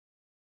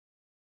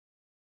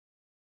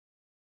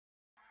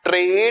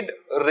trade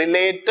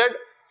related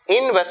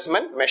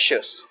investment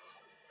measures.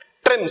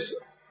 TRIMS,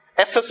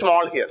 S is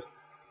small here,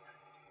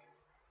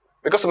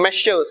 because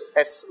measures,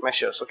 S,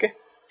 measures, okay.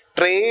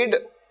 Trade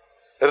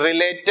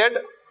related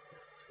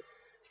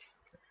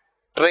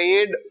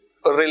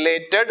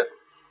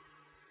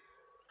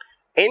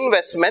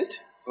investment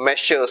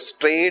measures,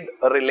 trade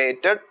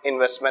related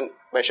investment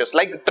measures,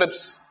 like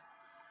TRIPS.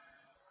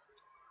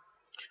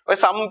 In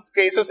some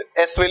cases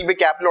S will be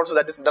capital also,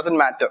 that doesn't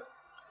matter.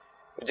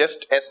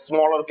 Just S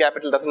small or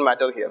capital doesn't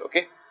matter here,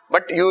 okay.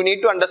 But you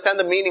need to understand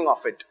the meaning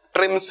of it.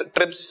 TRIMS,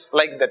 TRIPS,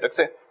 like that. Let's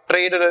say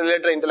trade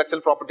related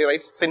intellectual property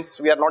rights. Since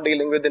we are not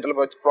dealing with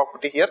intellectual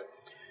property here,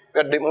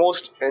 we are the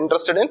most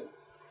interested in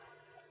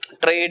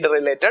trade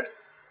related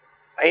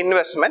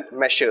investment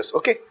measures,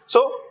 okay.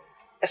 So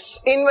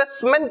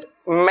investment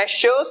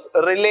measures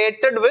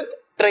related with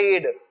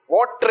trade.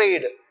 What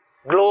trade?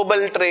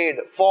 Global trade,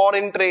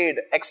 foreign trade,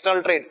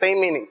 external trade,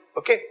 same meaning,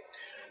 okay.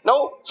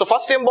 Now, so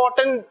first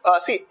important,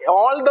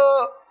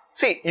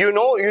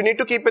 you need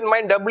to keep in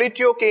mind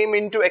WTO came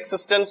into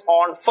existence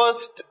on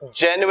 1st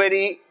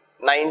January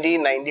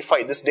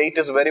 1995. This date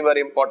is very,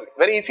 very important.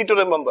 Very easy to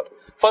remember.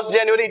 1st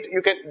January,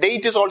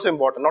 date is also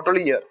important, not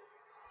only year.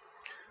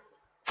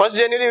 1st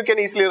January you can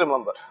easily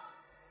remember.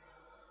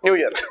 New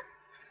Year.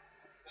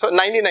 So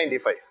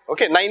 1995.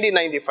 Okay,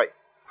 1995.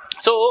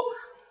 So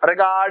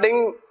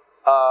regarding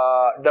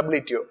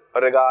WTO,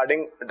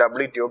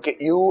 okay,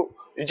 you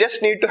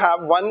just need to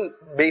have one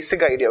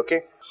basic idea,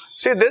 okay.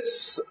 See,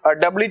 this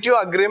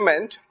WTO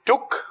agreement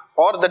took,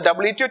 or the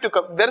WTO took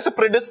up, there is a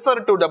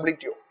predecessor to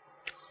WTO.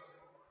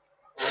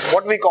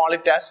 What we call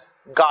it as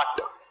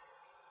GATT.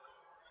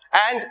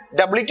 And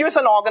WTO is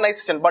an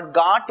organization, but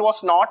GATT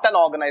was not an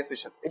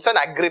organization. It's an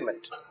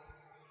agreement.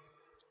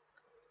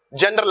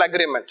 General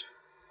agreement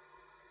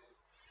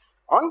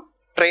on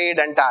trade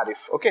and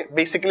tariff. Okay,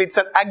 basically it's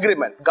an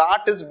agreement.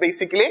 GATT is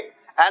basically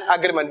an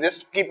agreement.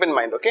 Just keep in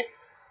mind, okay.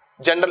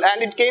 General,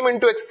 and it came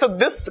into existence. So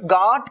this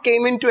GATT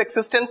came into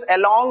existence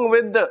along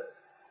with the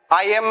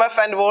IMF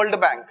and World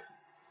Bank.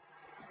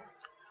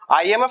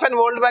 IMF and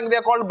World Bank, they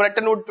are called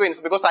Bretton Woods twins,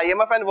 because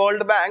IMF and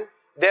World Bank,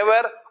 they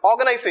were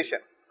organization.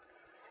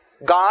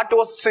 GATT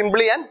was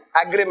simply an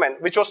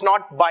agreement which was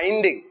not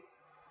binding.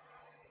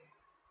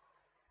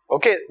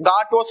 Okay,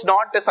 GATT was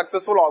not a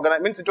successful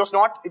organization, means it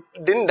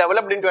didn't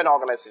develop into an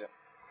organization.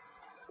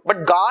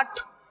 But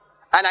GATT,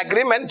 an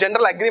agreement,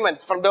 general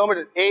agreement, from the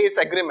word A is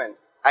agreement.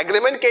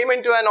 Agreement came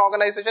into an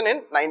organization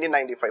in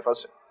 1995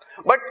 first.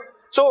 But,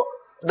 so,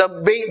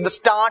 the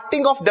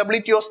starting of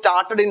WTO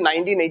started in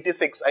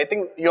 1986. I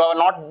think you are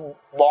not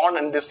born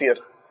in this year.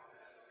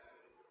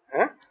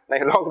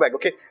 Long back,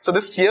 okay. So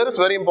this year is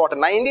very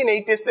important.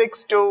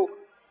 1986 to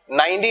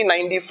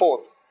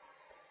 1994.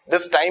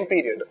 This time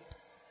period.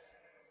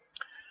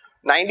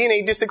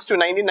 1986 to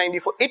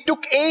 1994. It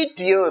took 8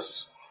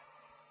 years.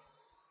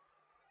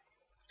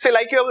 See,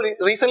 like you have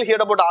recently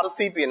heard about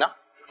RCP, na?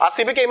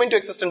 RCP came into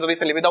existence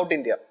recently without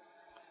India.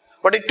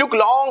 But it took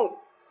long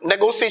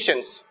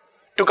negotiations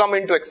to come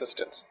into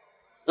existence.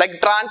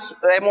 Like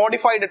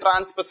modified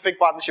Trans-Pacific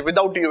Partnership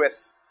without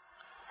US.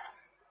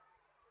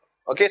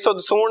 Okay, so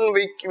soon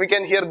we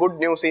can hear good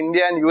news.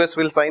 India and US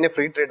will sign a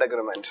free trade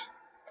agreement.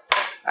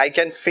 I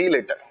can feel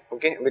it,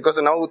 okay, because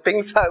now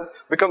things have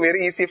become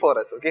very easy for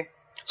us, okay.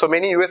 So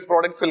many US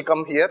products will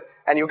come here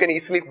and you can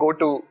easily go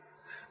to,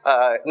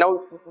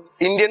 now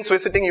Indians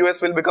visiting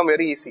US will become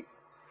very easy.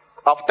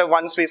 After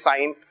once we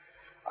sign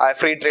a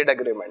free trade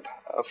agreement.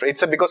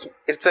 Because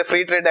it's a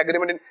free trade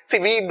agreement. See,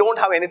 we don't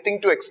have anything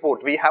to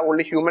export. We have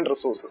only human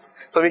resources.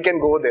 So we can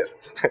go there.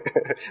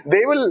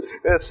 They will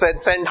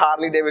send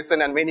Harley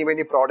Davidson and many,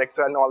 many products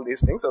and all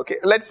these things. Okay,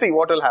 let's see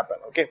what will happen.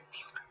 Okay.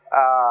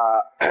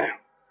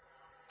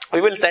 We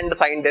will send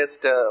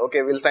scientists.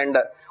 Okay, we'll send,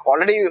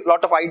 already a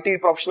lot of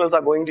IT professionals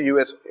are going to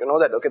US. You know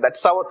that. Okay,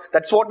 that's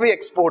what we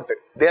export.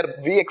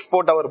 There, we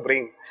export our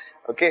brain.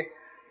 Okay.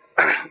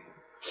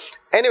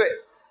 Anyway,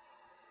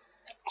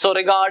 so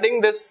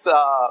regarding this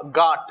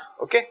GATT,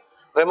 okay,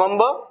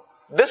 remember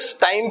this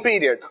time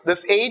period,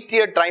 this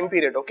 8-year time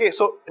period, okay,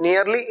 so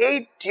nearly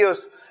 8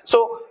 years.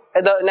 So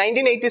the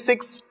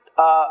 1986,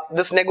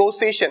 this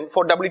negotiation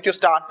for WTO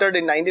started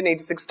in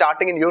 1986,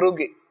 starting in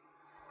Uruguay.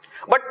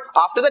 But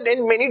after that,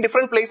 in many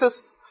different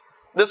places,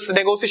 this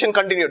negotiation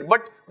continued.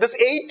 But this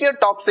 8-year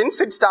talk, since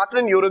it started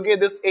in Uruguay,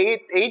 this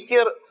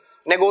 8-year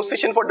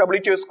negotiation for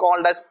WTO is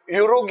called as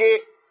Uruguay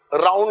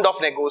round of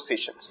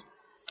negotiations.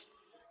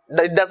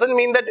 It doesn't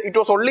mean that it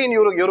was only in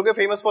Uruguay. Uruguay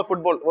famous for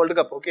football, World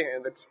Cup, okay.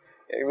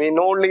 We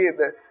know only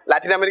the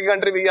Latin American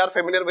country we are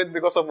familiar with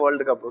because of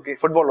World Cup, okay.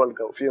 Football World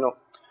Cup, you know.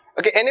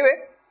 Okay,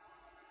 anyway,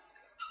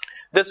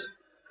 this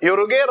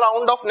Uruguay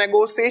round of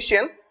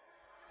negotiation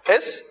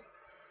is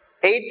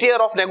 8 year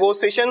of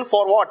negotiation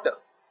for what?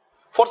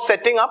 For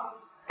setting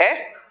up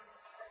a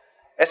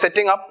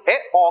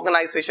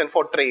organization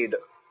for trade.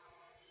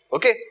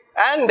 Okay,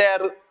 and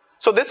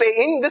so this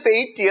in this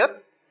 8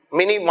 year,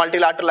 many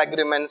multilateral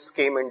agreements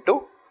came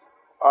into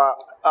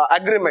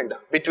agreement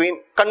between,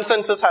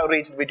 consensus have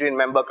reached between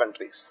member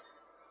countries.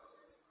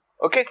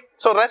 Okay,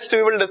 so rest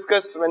we will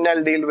discuss when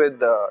I'll deal with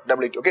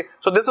WTO. Okay,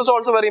 so this is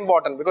also very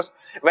important because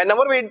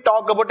whenever we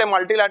talk about a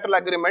multilateral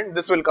agreement,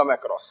 this will come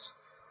across.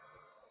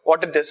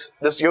 What it is,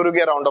 this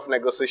Uruguay round of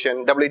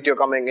negotiation, WTO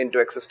coming into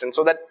existence.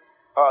 So that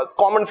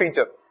common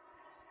feature.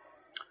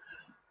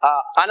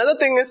 Another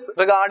thing is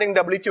regarding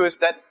WTO is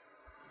that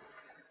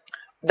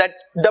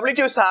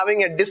WTO is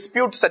having a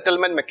dispute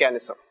settlement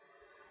mechanism.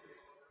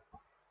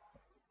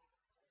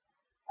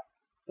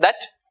 That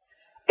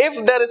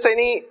if there is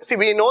any, see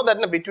we know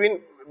that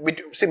between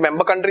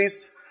member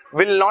countries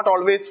will not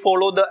always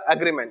follow the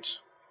agreement,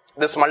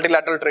 this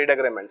multilateral trade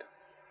agreement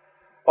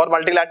or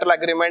multilateral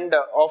agreement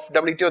of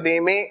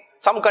WTO,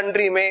 some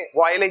country may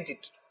violate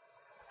it.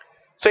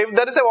 So if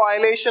there is a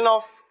violation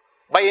of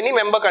by any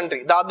member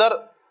country, the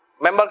other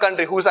member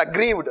country who is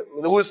aggrieved,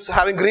 who is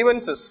having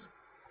grievances,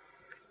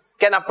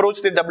 can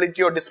approach the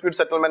WTO dispute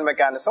settlement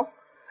mechanism,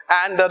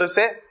 and there is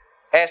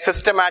a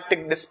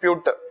systematic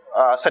dispute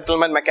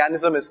settlement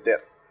mechanism is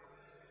there.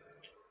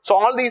 So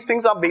all these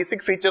things are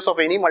basic features of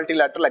any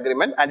multilateral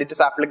agreement, and it is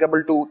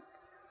applicable to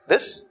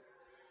this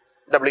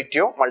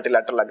WTO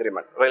multilateral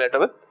agreement related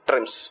with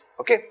TRIMS.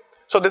 Okay,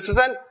 so this is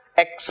an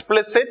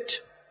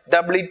explicit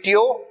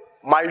WTO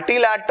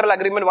multilateral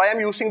agreement. Why I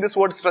am using this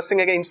word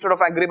stressing again instead of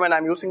agreement, I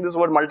am using this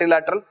word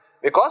multilateral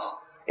because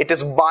it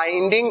is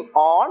binding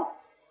on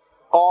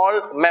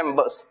all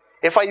members.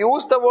 If I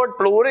use the word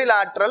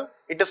plurilateral,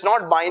 it is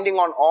not binding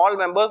on all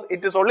members.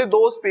 It is only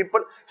those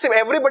people. See,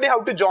 everybody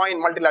have to join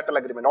multilateral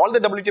agreement. All the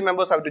WTO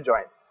members have to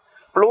join.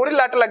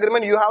 Plurilateral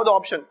agreement, you have the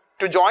option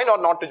to join or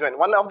not to join.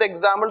 One of the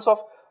examples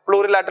of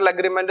plurilateral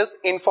agreement is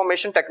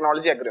Information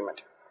Technology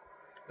Agreement.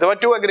 There were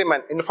two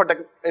agreements,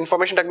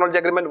 Information Technology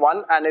Agreement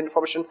 1 and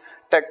Information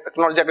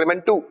Technology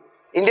Agreement 2.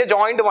 India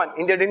joined 1,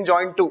 India didn't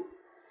join 2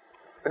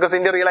 because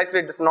India realized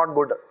it is not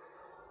good.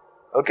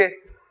 Okay,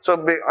 so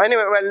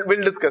anyway, well,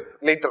 we'll discuss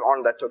later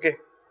on that. Okay,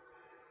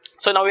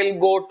 so now we'll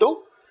go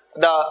to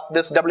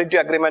this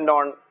WTO agreement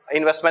on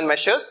investment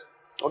measures.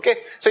 Okay,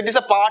 so it is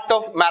a part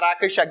of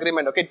Marrakesh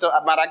agreement. Okay, it's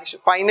a Marrakesh,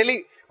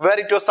 finally where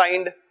it was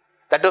signed,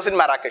 that was in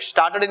Marrakesh,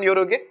 started in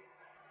Uruguay.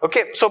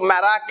 Okay, so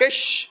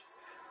Marrakesh,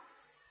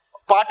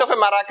 part of a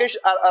Marrakesh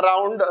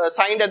around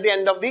signed at the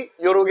end of the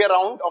Uruguay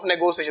round of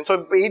negotiation.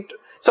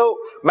 So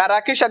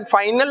Marrakesh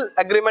final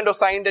agreement was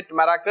signed at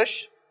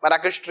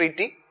Marrakesh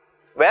Treaty,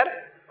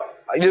 where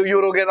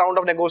Uruguay round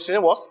of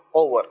negotiation was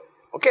over.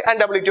 Okay, and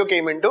WTO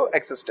came into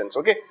existence.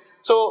 Okay,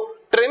 so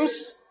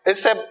TRIMS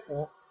is a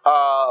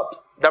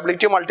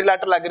WTO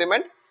multilateral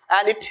agreement,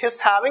 and it is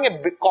having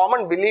a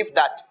common belief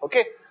that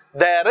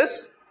there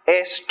is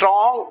a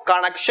strong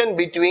connection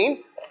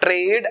between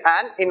trade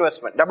and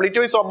investment.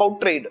 WTO is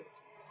about trade.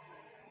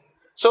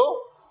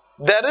 So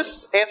there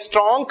is a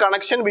strong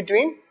connection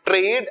between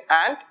trade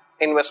and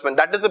investment.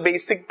 That is the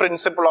basic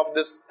principle of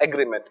this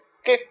agreement.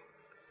 Okay,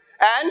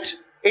 and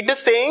it is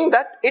saying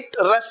that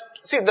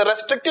the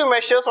restrictive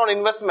measures on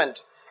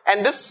investment,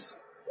 and this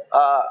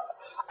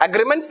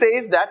agreement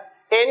says that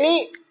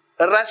any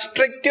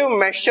restrictive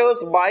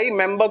measures by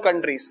member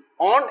countries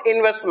on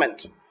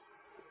investment,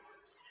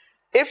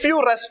 if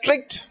you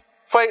restrict,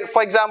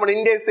 for example,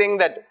 India is saying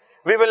that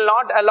we will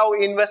not allow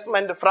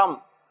investment from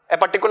a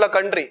particular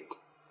country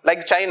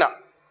like China.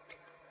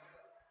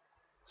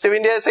 So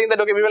India is saying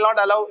that we will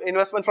not allow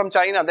investment from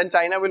China, then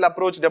China will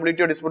approach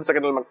WTO dispute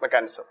settlement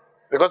mechanism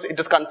because it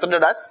is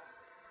considered as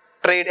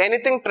trade,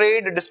 anything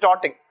trade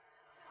distorting,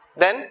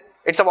 then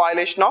it's a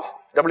violation of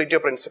WTO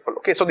principle.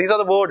 Okay, so these are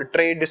the word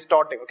trade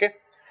distorting. Okay,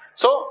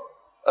 so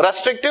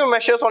restrictive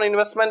measures on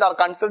investment are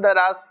considered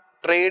as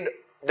trade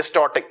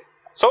distorting.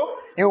 So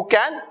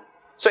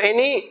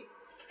any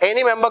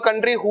member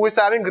country who is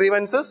having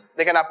grievances,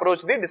 they can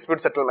approach the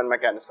dispute settlement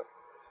mechanism.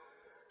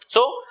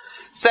 So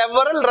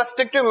several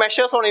restrictive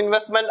measures on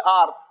investment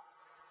are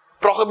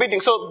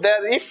prohibiting. So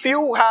if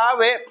you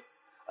have a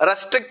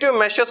restrictive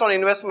measures on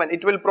investment,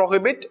 it will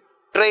prohibit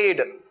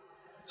trade.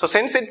 So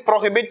since it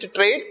prohibits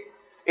trade,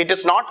 it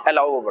is not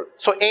allowable.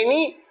 So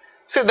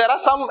there are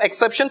some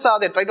exceptions are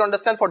there. Try to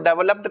understand for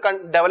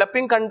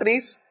developing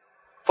countries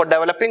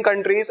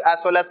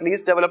as well as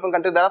least developing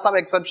countries, there are some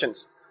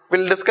exceptions.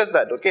 We'll discuss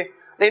that, okay,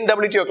 in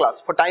WTO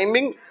class. For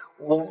timing,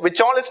 which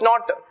all is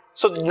not,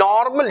 so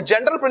normal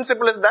general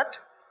principle is that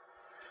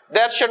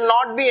there should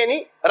not be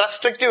any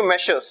restrictive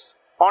measures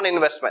on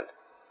investment.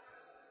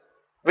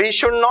 We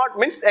should not,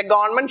 means a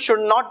government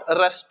should not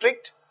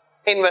restrict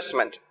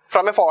investment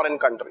from a foreign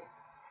country.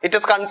 It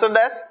is considered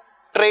as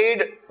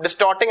trade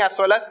distorting as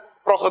well as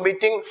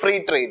prohibiting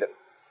free trade.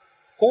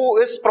 Who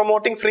is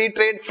promoting free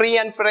trade, free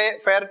and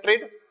fair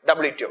trade?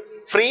 WTO.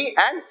 Free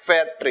and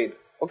fair trade.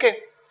 Okay.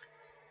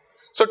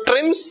 So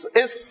TRIMS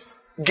is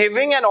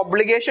giving an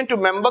obligation to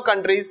member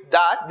countries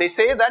that they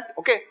say that,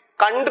 okay,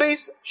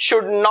 countries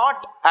should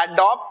not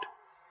adopt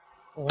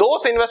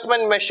those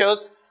investment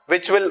measures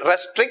which will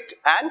restrict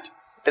and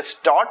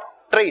distort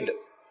trade.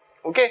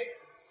 Okay.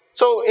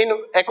 So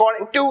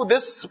according to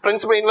this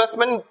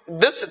principle,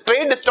 this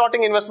trade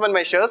distorting investment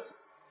measures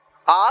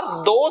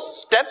are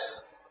those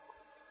steps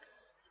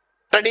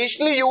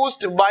traditionally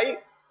used by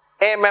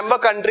a member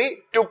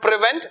country to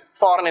prevent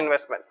foreign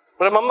investment.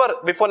 Remember,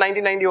 before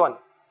 1991,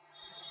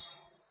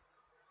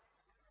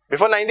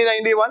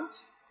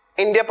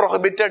 India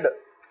prohibited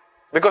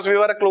because we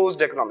were a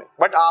closed economy.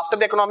 But after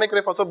the economic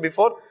reform, so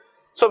before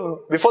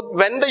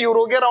when the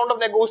Eurogame round of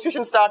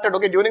negotiation started,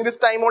 okay, during this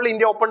time only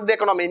India opened the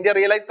economy. India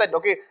realized that,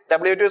 okay,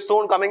 WTO is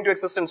soon coming to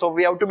existence, so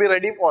we have to be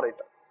ready for it.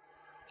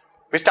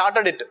 We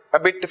started it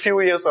a few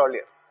years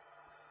earlier.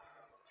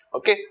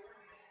 Okay.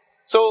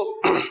 So,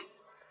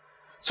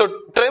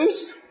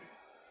 TRIMS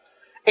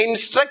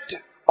instruct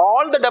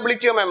all the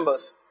WTO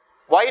members.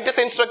 Why it is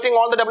instructing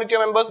all the WTO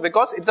members?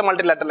 Because it's a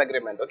multilateral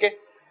agreement. Okay.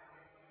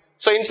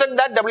 So instead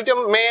that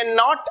WTO may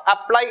not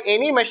apply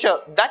any measure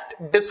that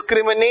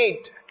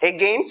discriminate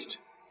against,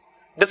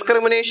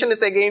 discrimination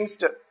is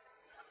against,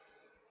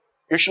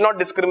 you should not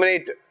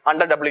discriminate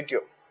under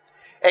WTO,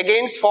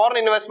 against foreign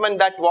investment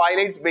that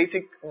violates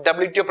basic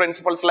WTO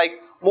principles like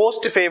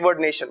most favored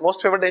nation.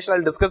 Most favored nation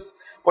I'll discuss.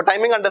 For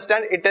timing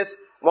understand, it is,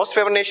 most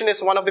favored nation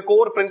is one of the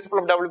core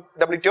principles of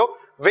WTO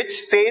which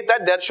says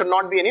that there should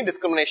not be any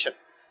discrimination.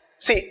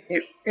 See,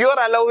 you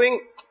are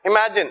allowing,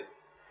 imagine,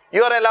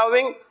 you are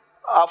allowing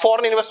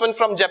foreign investment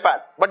from Japan,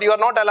 but you are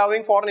not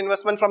allowing foreign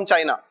investment from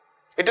China.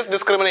 It is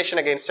discrimination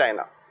against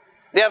China.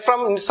 They are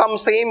from some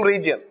same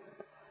region.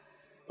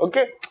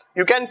 Okay,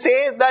 you can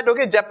say that,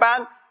 okay,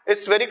 Japan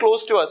is very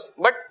close to us,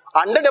 but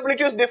under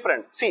WTO is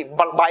different. See,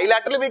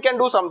 bilaterally we can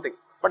do something,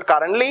 but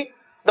currently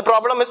the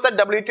problem is that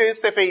WTO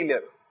is a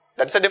failure.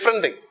 That's a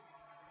different thing.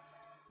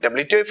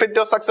 WTO, if it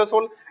was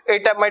successful,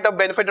 it might have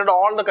benefited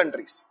all the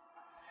countries.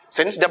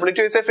 Since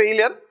WTO is a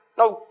failure,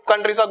 now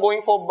countries are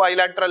going for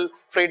bilateral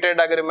free trade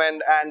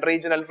agreement and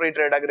regional free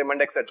trade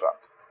agreement, etc.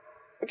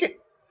 Okay.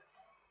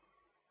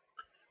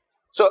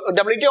 So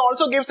WTO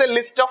also gives a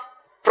list of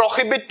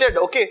prohibited,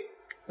 okay,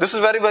 this is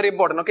very, very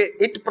important, okay,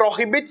 it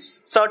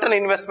prohibits certain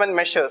investment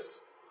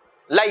measures,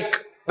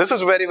 like, this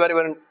is very, very,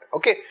 very,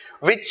 okay,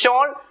 which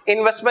all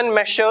investment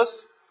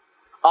measures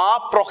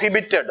are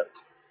prohibited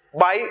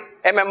by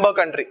a member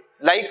country,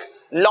 like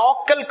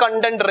local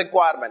content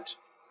requirement.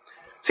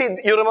 See,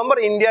 you remember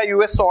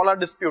India-US solar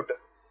dispute,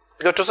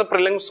 that was a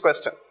prelims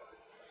question.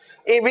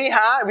 We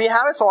have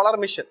a solar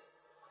mission.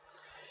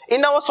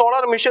 In our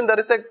solar mission, there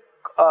is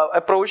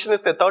a provision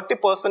is the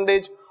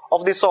 30%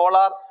 of the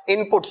solar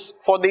inputs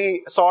for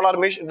the solar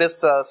mission, this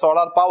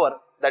solar power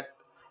that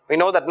we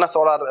know that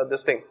solar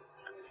this thing.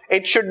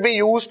 It should be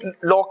used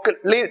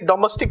locally.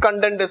 Domestic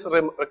content is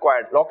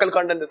required. Local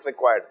content is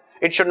required.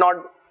 It should not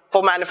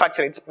for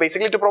manufacturing. It's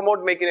basically to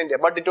promote Make in India,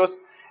 but it was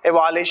a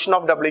violation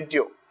of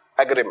WTO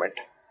agreement.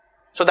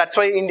 So that's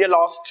why India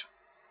lost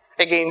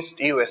against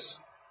US.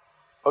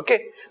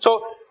 Okay.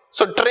 So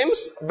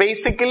TRIMS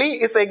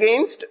basically is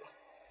against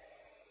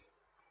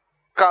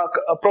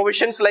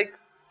provisions like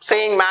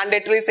saying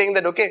mandatorily saying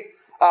that, okay,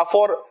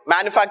 for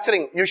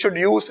manufacturing you should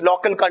use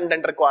local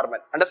content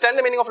requirement. Understand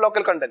the meaning of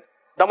local content?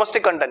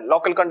 Domestic content,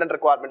 local content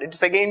requirement. It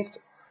is against.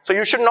 So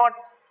you should not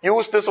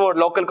use this word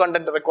local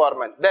content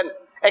requirement. Then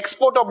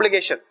export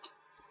obligation.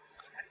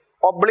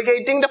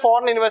 Obligating the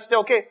foreign investor,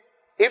 okay,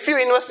 if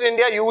you invest in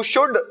India, you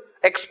should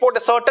export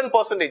a certain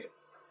percentage.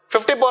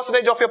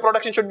 50% of your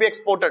production should be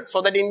exported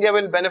so that India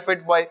will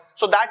benefit by,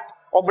 so that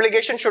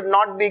obligation should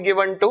not be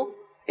given to,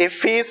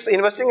 if he is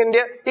investing in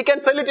India, he can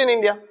sell it in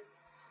India.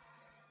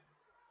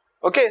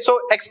 Okay, so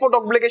export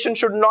obligation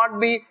should not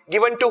be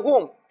given to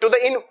whom? To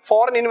the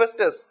foreign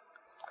investors.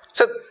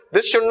 So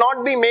this should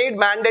not be made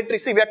mandatory.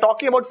 See, we are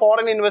talking about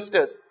foreign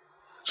investors.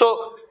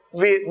 So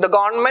the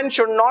government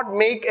should not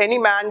make any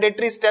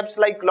mandatory steps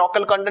like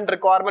local content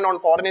requirement on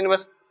foreign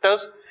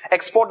investors,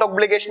 export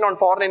obligation on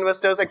foreign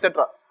investors,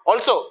 etc.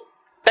 Also,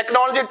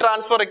 technology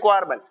transfer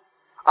requirement.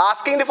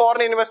 Asking the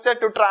foreign investor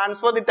to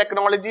transfer the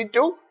technology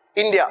to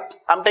India.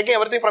 I'm taking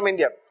everything from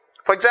India.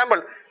 For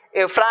example,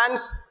 if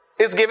France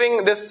is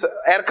giving this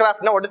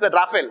aircraft, now what is that,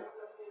 Rafale?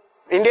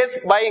 India is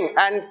buying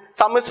and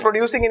some is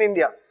producing in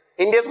India.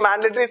 India is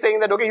mandatory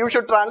saying that, okay, you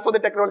should transfer the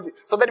technology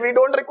so that we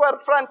don't require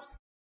France.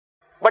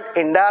 But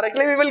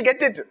indirectly we will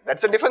get it.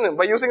 That's a different thing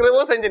by using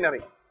reverse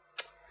engineering.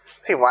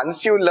 See,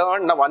 once you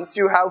learn, now once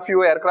you have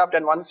few aircraft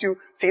and once you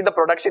see the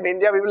production in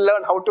India, we will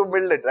learn how to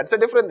build it. That's a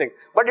different thing.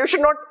 But you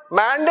should not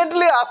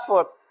mandatorily ask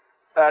for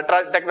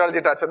technology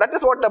transfer. That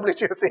is what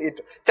WTO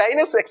said.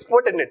 China is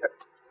expert in it.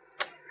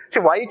 See,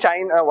 why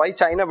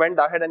China went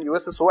ahead and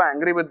US is so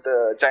angry with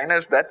China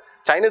is that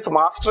China is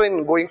master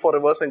in going for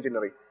reverse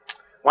engineering.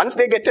 Once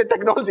they get a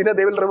technology,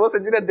 they will reverse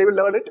engineer, they will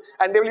learn it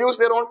and they will use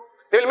their own,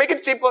 they will make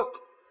it cheaper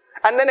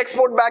and then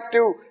export back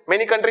to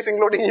many countries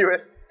including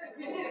US.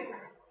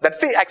 That's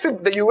the, actually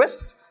the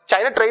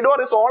US-China trade war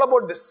is all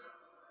about this.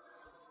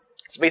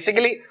 It's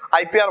basically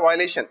IPR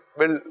violation.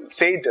 We'll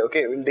say it,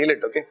 okay, we'll deal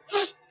it, okay.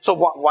 So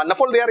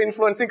wonderful, they are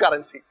influencing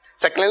currency.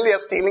 Secondly, they are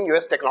stealing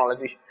US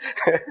technology.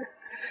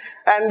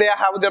 And they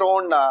have their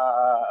own,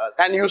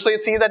 and you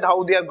see that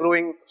how they are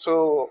growing.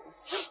 So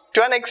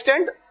to an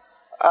extent,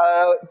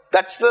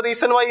 that's the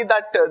reason why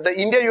that the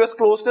India-US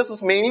closeness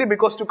is mainly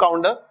because to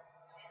counter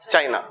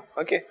China,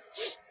 okay.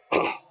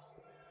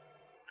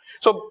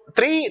 So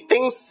three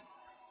things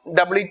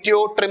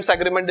WTO TRIMS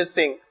agreement is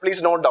saying?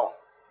 Please note down.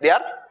 They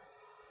are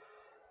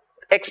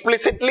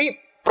explicitly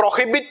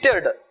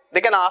prohibited.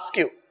 They can ask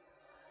you.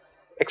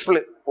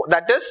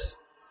 That is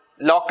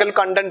local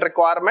content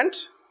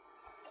requirement,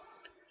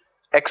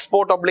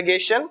 export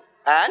obligation,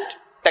 and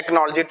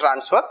technology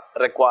transfer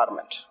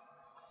requirement.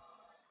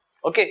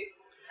 Okay.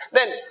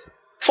 Then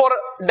for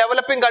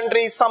developing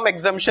countries, some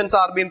exemptions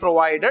are being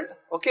provided.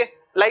 Okay.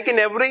 Like in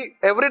every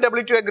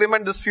WTO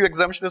agreement, this few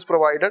exemption is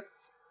provided.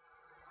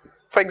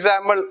 For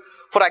example,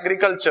 for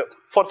agriculture,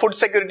 for food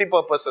security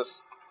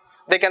purposes,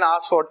 they can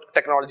ask for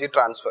technology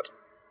transfer.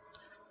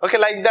 Okay,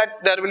 like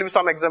that, there will be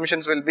some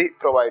exemptions will be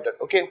provided.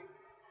 Okay.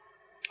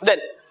 Then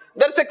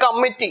there is a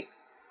committee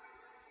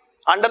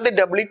under the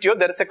WTO.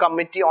 There is a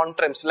committee on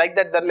TRIMS. Like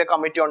that, there is a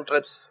committee on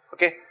TRIMS.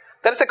 Okay.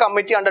 There is a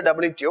committee under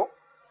WTO.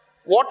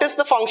 What is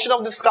the function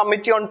of this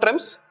committee on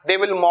TRIMS? They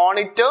will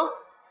monitor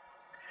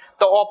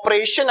the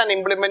operation and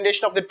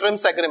implementation of the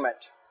TRIMS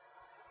agreement,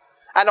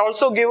 and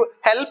also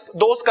help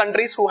those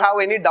countries who have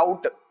any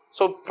doubt.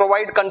 So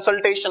provide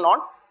consultation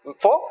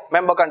for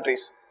member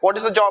countries. What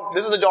is the job?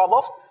 This is the job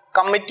of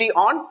committee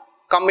on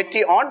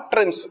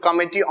TRIMS.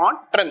 Committee on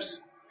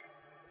TRIMS.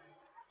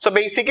 So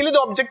basically,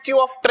 the objective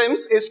of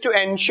TRIMS is to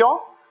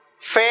ensure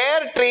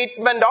fair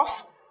treatment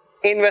of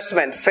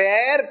investment.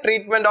 Fair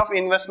treatment of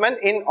investment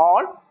in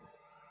all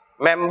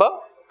member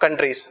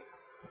countries.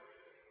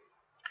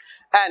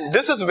 And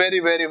this is very,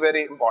 very,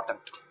 very important.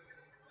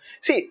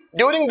 See,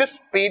 during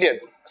this period,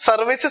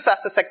 services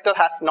as a sector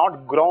has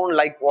not grown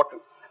like what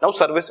now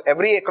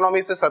every economy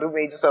is a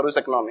major service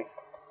economy.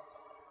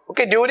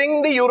 Okay,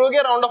 during the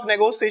Eurogate round of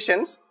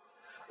negotiations,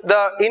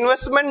 the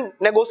investment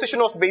negotiation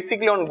was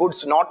basically on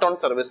goods, not on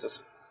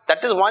services.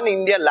 That is one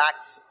India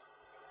lacks.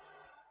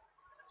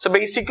 So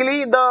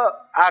basically the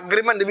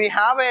agreement, we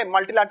have a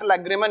multilateral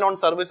agreement on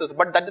services,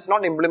 but that is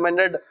not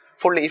implemented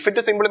fully. If it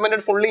is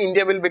implemented fully,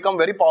 India will become a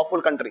very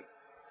powerful country.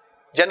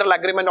 General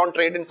agreement on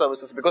trade and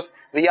services, because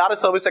we are a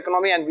service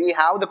economy and we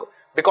have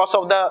because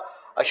of the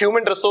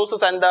human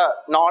resources and the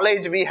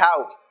knowledge we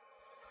have.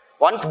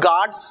 Once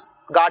GATS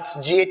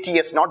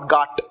GATS, not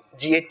GATT,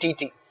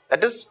 GATT.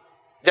 That is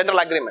general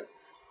agreement.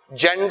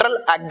 General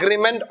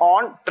agreement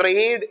on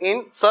trade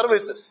in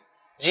services,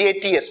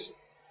 GATS.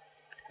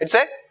 It's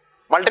a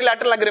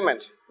multilateral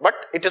agreement, but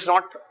it is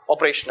not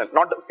operational,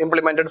 not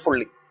implemented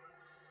fully.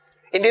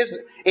 India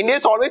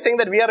is always saying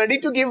that we are ready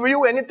to give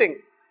you anything.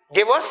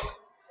 Give us,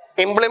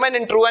 implement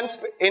in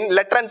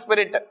letter and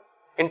spirit,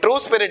 in true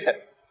spirit,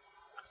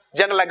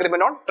 general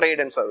agreement on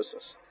trade and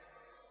services.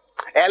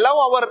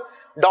 Allow our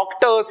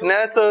doctors,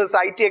 nurses,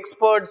 IT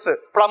experts,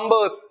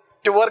 plumbers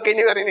to work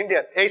anywhere in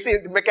India. AC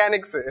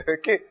mechanics.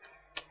 Okay.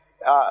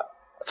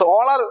 So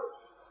all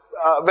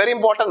are very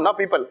important, no,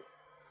 people.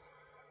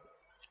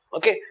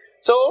 Okay.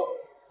 So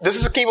this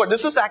is a keyword.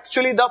 This is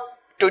actually the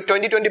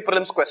 2020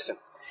 prelims question.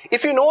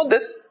 If you know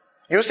this,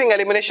 using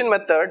elimination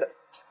method,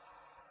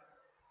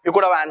 you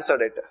could have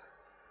answered it.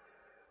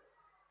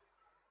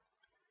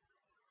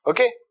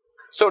 Okay.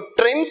 So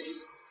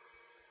TRIMS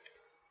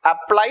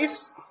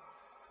applies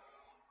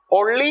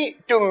only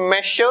to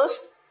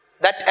measures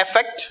that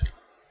affect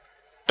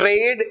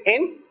trade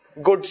in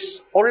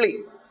goods only.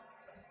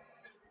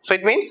 So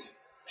it means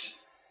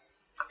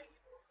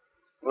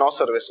no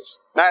services.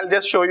 Now I'll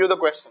just show you the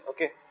question.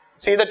 Okay.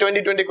 See the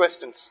 2020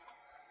 questions.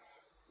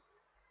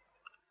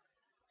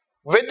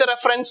 With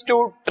reference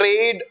to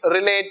trade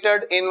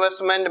related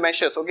investment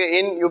measures. Okay.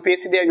 In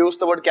UPSC they use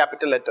the word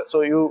capital letter.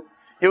 So you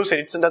use it.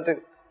 It's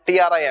nothing.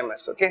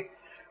 TRIMS. Okay.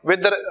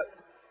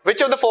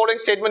 Which of the following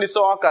statement is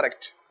so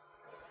correct?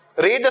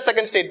 Read the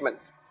second statement.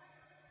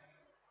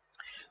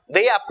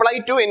 They apply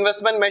to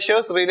investment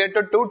measures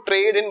related to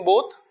trade in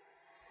both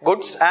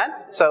goods and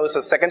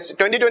services.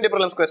 2020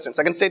 prelims question.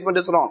 Second statement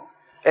is wrong.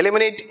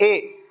 Eliminate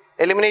A,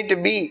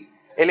 eliminate B,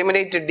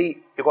 eliminate D.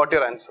 You got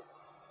your answer.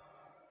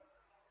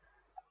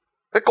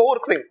 The core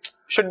thing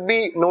should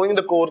be knowing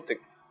the core thing.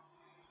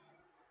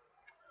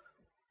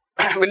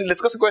 We'll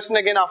discuss the question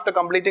again after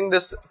completing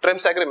this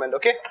TRIMS agreement.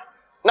 Okay.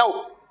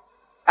 Now,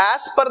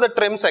 as per the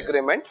TRIMS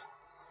agreement,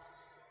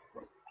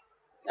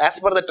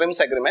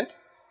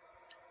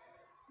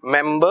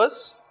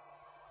 members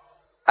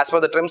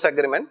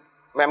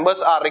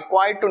are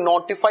required to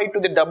notify to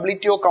the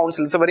WTO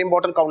Council. It's a very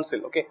important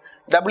council. Okay.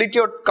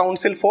 WTO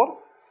Council for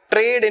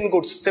Trade in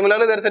Goods.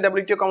 Similarly, there is a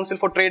WTO Council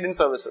for Trade in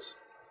Services.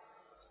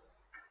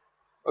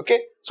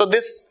 Okay. So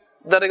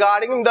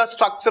regarding the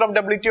structure of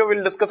WTO,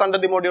 we'll discuss under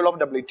the module of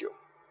WTO.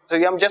 So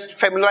I'm just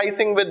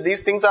familiarizing with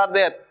these things are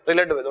there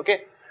related with.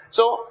 Okay.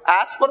 So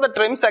as per the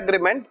TRIMS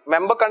agreement,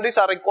 member countries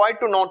are required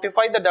to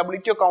notify the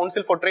WTO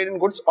Council for Trade in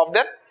Goods of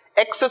their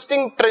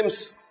existing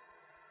TRIMS.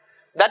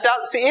 That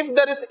are, see, if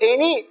there is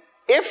any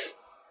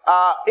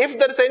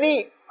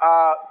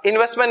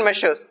investment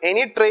measures,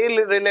 any trade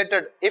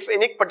related, if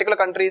any particular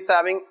country is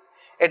having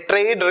a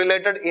trade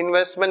related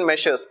investment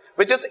measures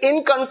which is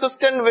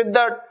inconsistent with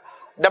the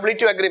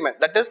WTO agreement,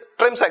 that is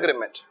TRIMS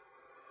agreement,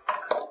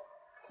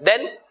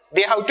 then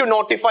they have to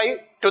notify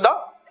to the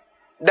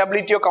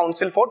WTO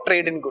Council for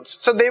Trade in Goods.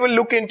 So they will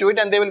look into it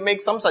and they will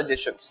make some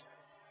suggestions.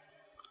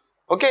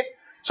 Okay.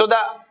 So the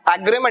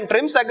agreement,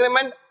 TRIMS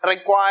agreement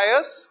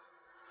requires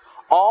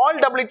all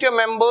WTO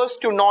members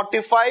to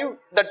notify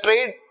the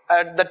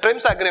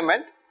TRIMS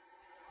agreement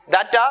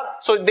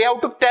so they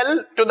have to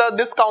tell to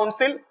this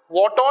council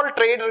what all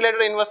trade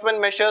related investment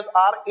measures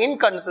are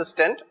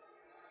inconsistent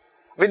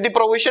with the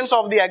provisions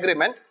of the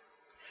agreement,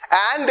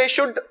 and they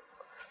should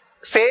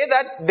say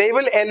that they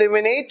will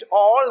eliminate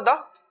all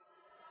the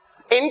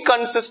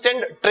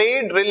inconsistent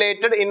trade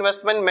related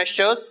investment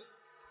measures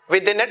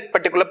within a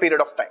particular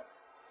period of time.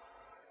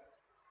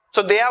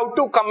 So they have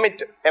to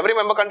commit, every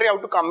member country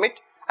have to commit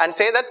and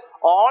say that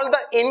all the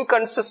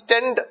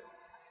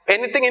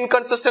anything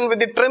inconsistent with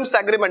the TRIMS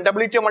agreement,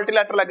 WTO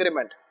multilateral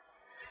agreement,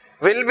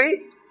 will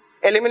be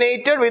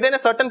eliminated within a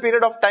certain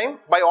period of time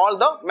by all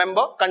the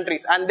member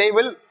countries, and they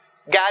will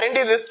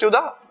guarantee this to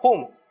the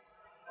whom?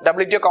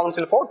 WTO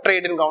Council for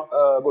Trade in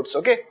Goods.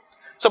 Okay.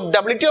 So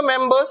WTO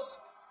members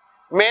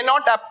may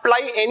not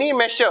apply any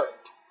measure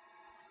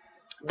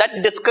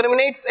that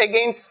discriminates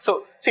against,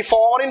 so see,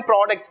 foreign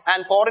products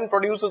and foreign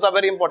producers are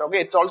very important.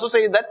 Okay, it also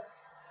says that,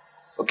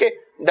 okay,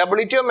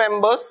 WTO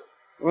members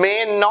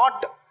may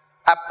not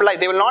apply,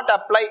 they will not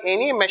apply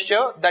any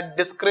measure that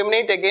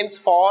discriminate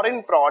against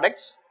foreign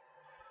products.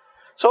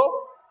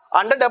 So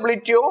under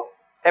WTO,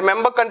 a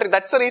member country,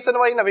 that's the reason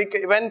why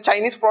when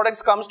Chinese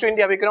products comes to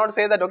India, we cannot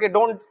say that, okay,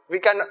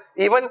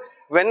 even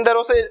when there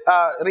was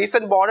a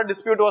recent border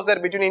dispute was there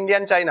between India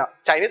and China,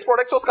 Chinese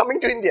products was coming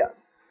to India.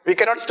 We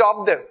cannot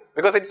stop them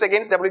because it's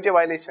against WTO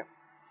violation.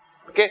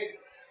 Okay,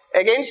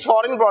 against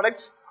foreign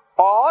products,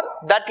 or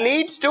that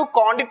leads to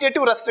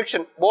quantitative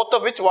restriction, both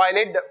of which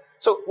violate.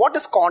 So what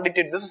is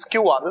quantitative? This is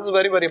QR. This is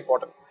very, very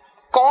important.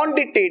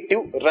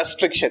 Quantitative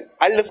restriction.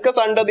 I'll discuss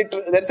under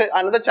there's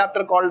another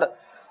chapter called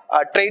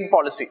trade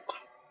policy.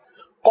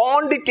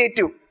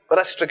 Quantitative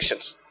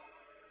restrictions.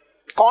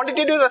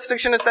 Quantitative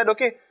restriction is that,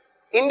 okay,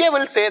 India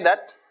will say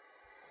that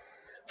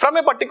from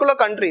a particular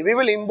country, we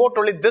will import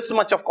only this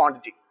much of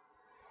quantity.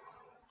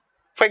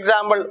 For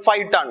example,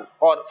 5 ton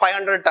or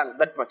 500 ton,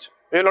 that much.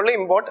 We will only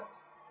import.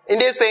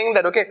 India is saying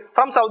that, okay,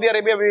 from Saudi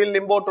Arabia, we will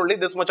import only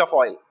this much of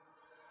oil.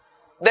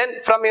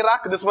 Then from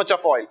Iraq, this much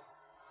of oil.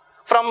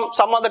 From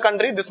some other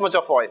country, this much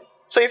of oil.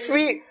 So if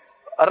we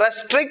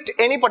restrict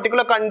any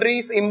particular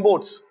country's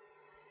imports,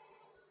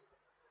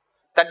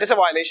 that is a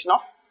violation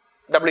of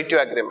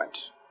WTO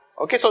agreement.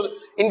 Okay, so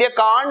India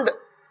can't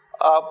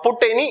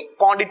put any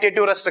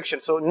quantitative restriction.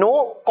 So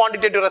no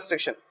quantitative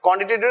restriction.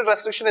 Quantitative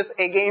restriction is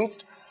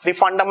against the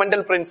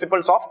fundamental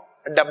principles of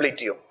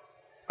WTO.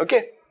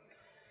 Okay.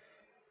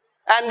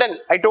 And then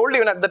I told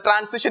you that the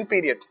transition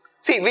period.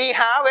 See,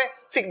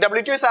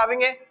 WTO is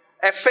having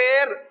a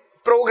fair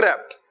program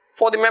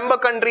for the member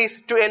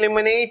countries to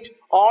eliminate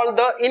all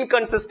the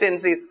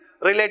inconsistencies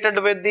related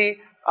with the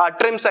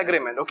TRIMS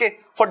agreement. Okay.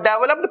 For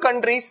developed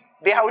countries,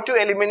 they have to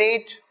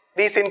eliminate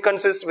these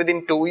inconsistencies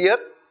within 2 years.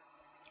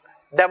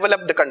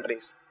 Developed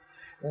countries.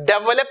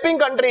 Developing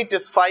country, it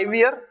is 5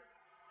 years.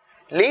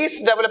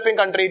 Least developing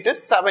country, it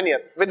is 7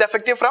 years. With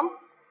effective from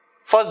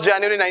 1st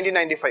January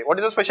 1995. What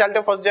is the specialty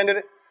of 1st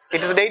January?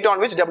 It is the date on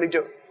which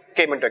WTO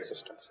came into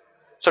existence.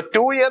 So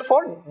 2 years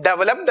for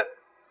developed,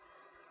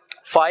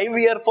 5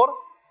 years for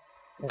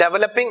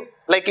developing,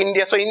 like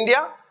India. So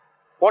India,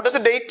 what is the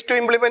date to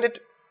implement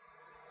it?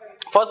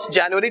 1st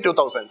January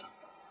 2000.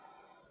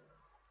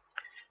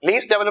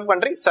 Least developed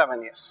country,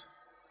 7 years.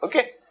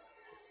 Okay.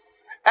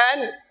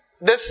 And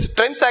this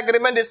TRIMS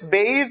agreement is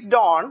based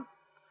on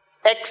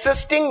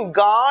existing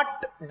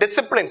GATT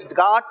disciplines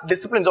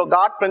or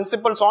GATT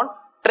principles on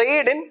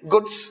trade in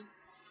goods.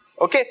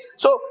 Okay.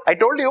 So I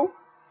told you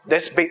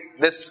this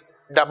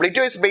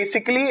WTO is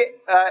basically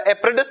a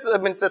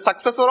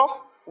successor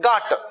of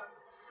GATT.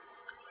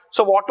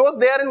 So what was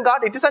there in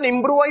GATT? It is an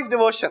improvised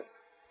version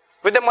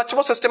with a much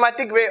more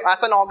systematic way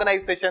as an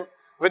organization,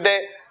 with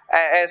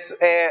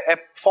a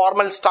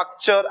formal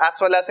structure as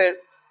well as a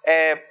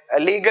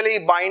legally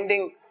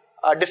binding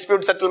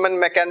dispute settlement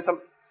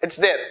mechanism. It's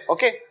there.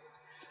 Okay.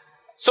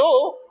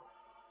 So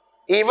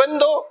even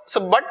though,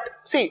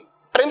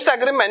 TRIMS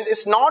agreement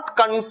is not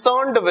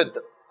concerned with,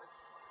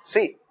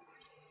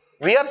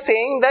 we are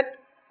saying that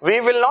we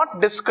will not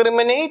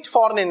discriminate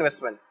foreign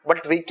investment,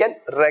 but we can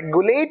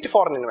regulate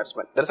foreign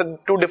investment. There's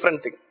two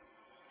different things.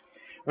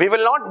 We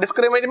will not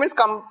discriminate means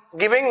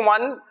giving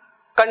one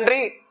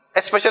country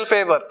a special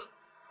favor.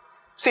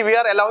 See, we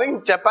are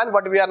allowing Japan,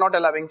 but we are not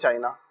allowing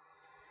China.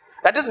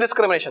 That is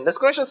discrimination.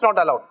 Discrimination is not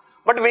allowed.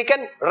 But we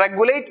can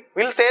regulate,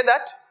 we'll say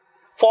that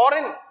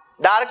foreign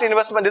direct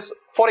investment is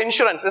for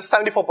insurance is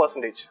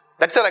 74%.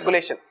 That's a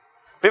regulation.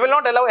 We will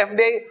not allow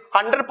FDI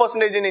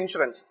 100% in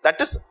insurance. That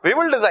is, we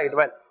will decide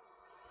when.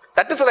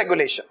 That is a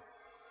regulation.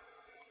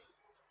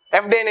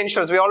 FDI in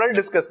insurance, we already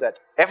discussed that.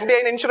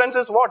 FDI in insurance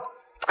is what?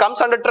 It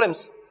comes under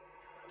TRIMS.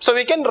 So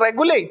we can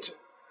regulate,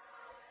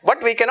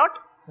 but we cannot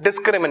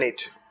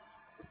discriminate.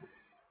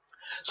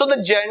 So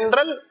the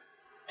general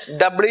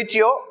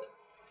WTO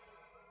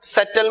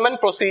settlement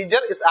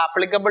procedure is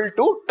applicable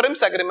to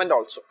TRIMS agreement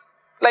also,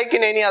 like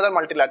in any other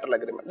multilateral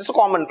agreement. This is a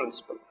common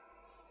principle.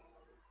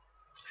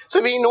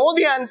 So we know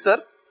the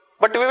answer.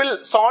 But we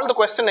will solve the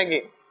question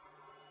again.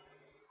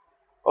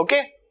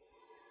 Okay.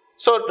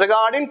 So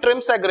regarding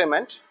TRIMS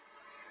agreement,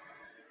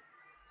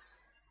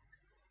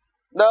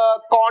 the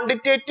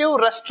quantitative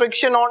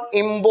restriction on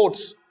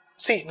imports.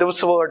 See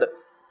this word.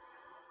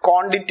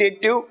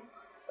 Quantitative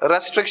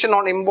restriction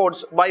on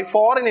imports by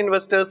foreign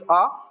investors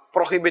are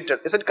prohibited.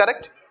 Is it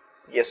correct?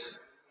 Yes.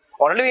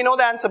 Already we know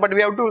the answer, but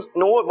we have to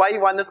know why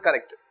one is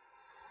correct.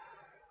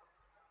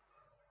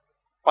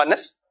 One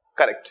is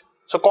correct.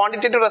 So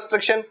quantitative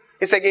restriction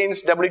is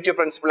against WTO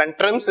principle and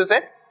TRIMS is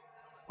a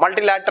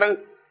multilateral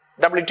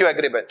WTO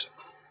agreement.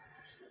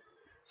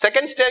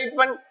 Second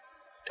statement,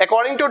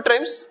 according to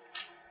TRIMS,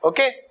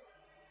 okay,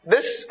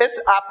 this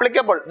is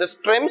applicable. This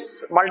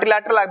TRIMS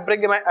multilateral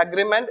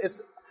agreement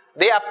is,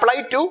 they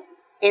apply to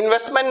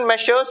investment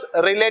measures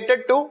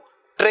related to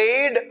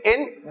trade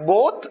in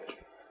both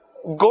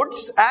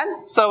goods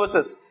and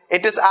services.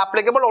 It is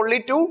applicable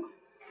only to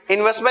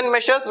investment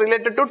measures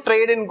related to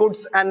trade in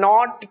goods and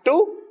not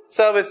to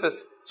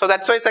services. So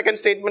that's why second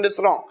statement is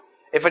wrong.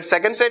 If its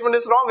second statement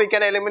is wrong, we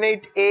can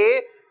eliminate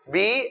A,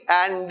 B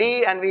and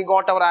D and we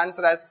got our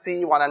answer as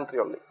C, 1 and 3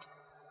 only.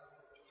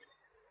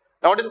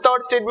 Now what is the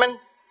third statement?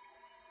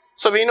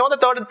 So we know the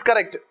third is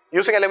correct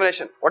using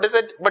elimination. What is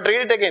it? But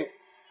read it again.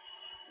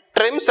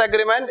 TRIMS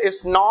agreement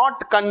is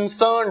not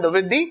concerned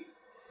with the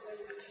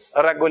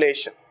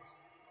regulation.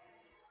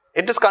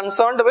 It is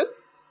concerned with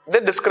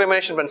the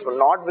discrimination principle,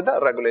 not with the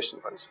regulation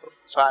principle.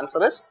 So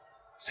answer is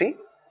C,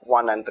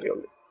 1 and 3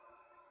 only.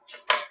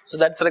 So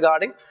that's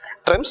regarding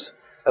TRIMS.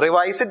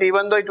 Revise it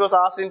even though it was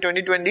asked in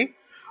 2020.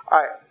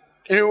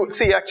 You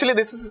see, actually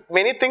this is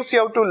many things you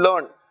have to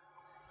learn.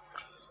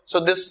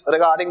 So this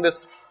regarding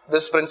this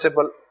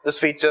principle, this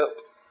feature,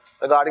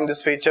 regarding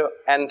this feature,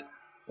 and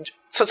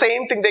so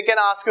same thing they can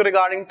ask you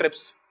regarding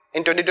TRIPS.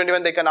 In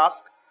 2021 they can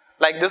ask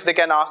like this, they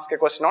can ask a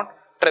question on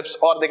TRIPS,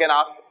 or they can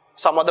ask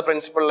some other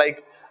principle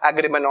like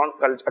agreement on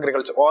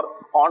agriculture or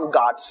on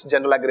GATS,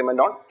 general agreement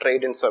on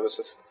trade and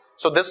services.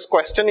 So this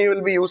question you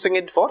will be using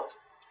it for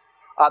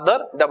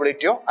other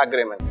WTO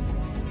agreement.